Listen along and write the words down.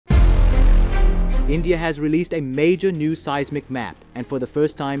India has released a major new seismic map, and for the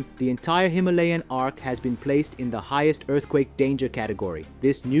first time, the entire Himalayan arc has been placed in the highest earthquake danger category.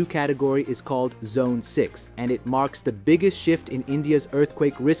 This new category is called Zone 6, and it marks the biggest shift in India's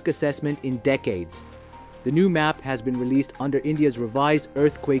earthquake risk assessment in decades. The new map has been released under India's revised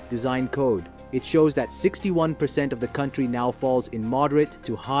earthquake design code. It shows that 61% of the country now falls in moderate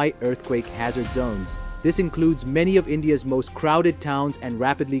to high earthquake hazard zones. This includes many of India's most crowded towns and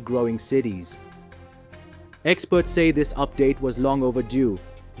rapidly growing cities. Experts say this update was long overdue.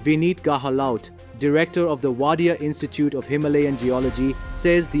 Vineet Gahalaut, director of the Wadia Institute of Himalayan Geology,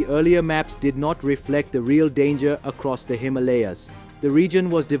 says the earlier maps did not reflect the real danger across the Himalayas. The region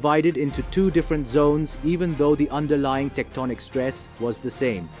was divided into two different zones even though the underlying tectonic stress was the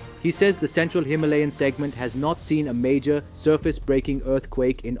same. He says the central Himalayan segment has not seen a major surface-breaking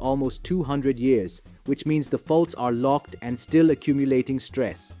earthquake in almost 200 years, which means the faults are locked and still accumulating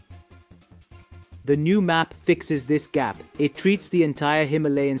stress. The new map fixes this gap. It treats the entire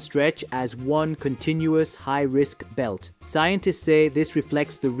Himalayan stretch as one continuous high-risk belt. Scientists say this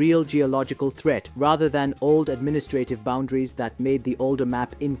reflects the real geological threat rather than old administrative boundaries that made the older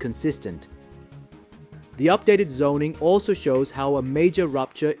map inconsistent. The updated zoning also shows how a major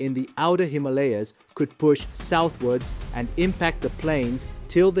rupture in the outer Himalayas could push southwards and impact the plains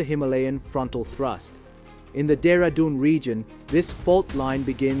till the Himalayan frontal thrust. In the Dehradun region, this fault line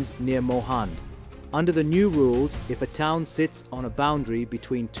begins near Mohand. Under the new rules, if a town sits on a boundary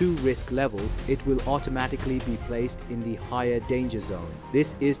between two risk levels, it will automatically be placed in the higher danger zone.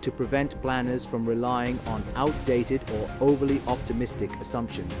 This is to prevent planners from relying on outdated or overly optimistic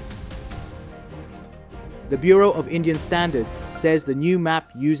assumptions. The Bureau of Indian Standards says the new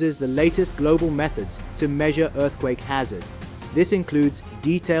map uses the latest global methods to measure earthquake hazard. This includes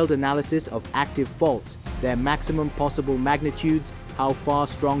detailed analysis of active faults, their maximum possible magnitudes, how far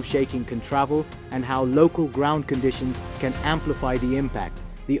strong shaking can travel, and how local ground conditions can amplify the impact.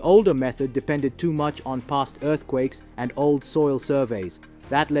 The older method depended too much on past earthquakes and old soil surveys.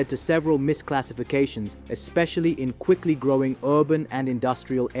 That led to several misclassifications, especially in quickly growing urban and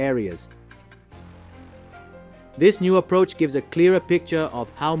industrial areas. This new approach gives a clearer picture of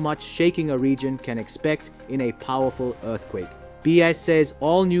how much shaking a region can expect in a powerful earthquake. BS says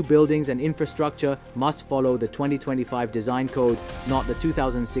all new buildings and infrastructure must follow the 2025 design code, not the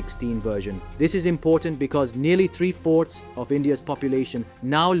 2016 version. This is important because nearly 3/4 of India's population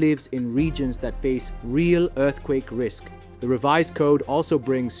now lives in regions that face real earthquake risk. The revised code also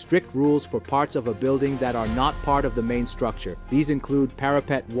brings strict rules for parts of a building that are not part of the main structure. These include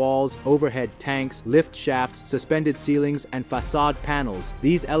parapet walls, overhead tanks, lift shafts, suspended ceilings, and facade panels.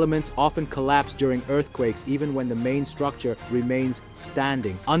 These elements often collapse during earthquakes even when the main structure remains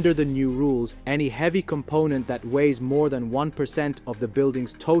standing. Under the new rules, any heavy component that weighs more than 1% of the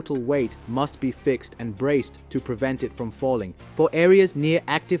building's total weight must be fixed and braced to prevent it from falling. For areas near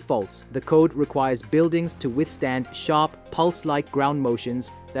active faults, the code requires buildings to withstand sharp, pulse-like ground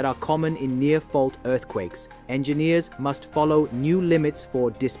motions that are common in near-fault earthquakes. Engineers must follow new limits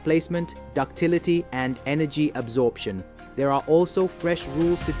for displacement, ductility, and energy absorption. There are also fresh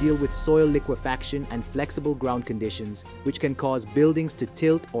rules to deal with soil liquefaction and flexible ground conditions, which can cause buildings to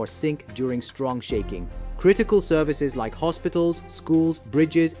tilt or sink during strong shaking. Critical services like hospitals, schools,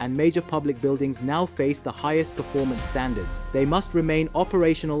 bridges, and major public buildings now face the highest performance standards. They must remain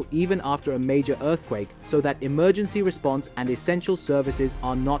operational even after a major earthquake so that emergency response and essential services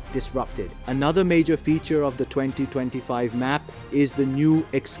are not disrupted. Another major feature of the 2025 map is the new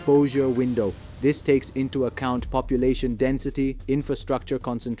exposure window. This takes into account population density, infrastructure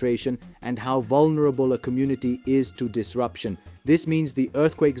concentration, and how vulnerable a community is to disruption. This means the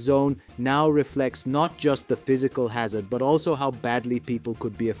earthquake zone now reflects not just the physical hazard, but also how badly people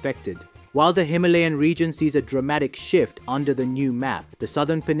could be affected. While the Himalayan region sees a dramatic shift under the new map, the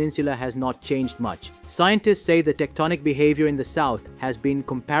southern peninsula has not changed much. Scientists say the tectonic behavior in the south has been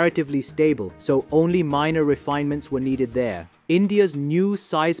comparatively stable, so only minor refinements were needed there. India's new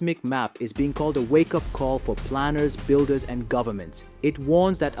seismic map is being called a wake-up call for planners, builders, and governments. It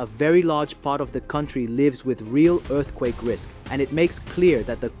warns that a very large part of the country lives with real earthquake risk, and it makes clear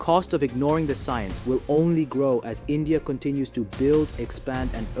that the cost of ignoring the science will only grow as India continues to build, expand,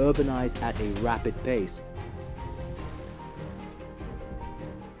 and urbanize at a rapid pace.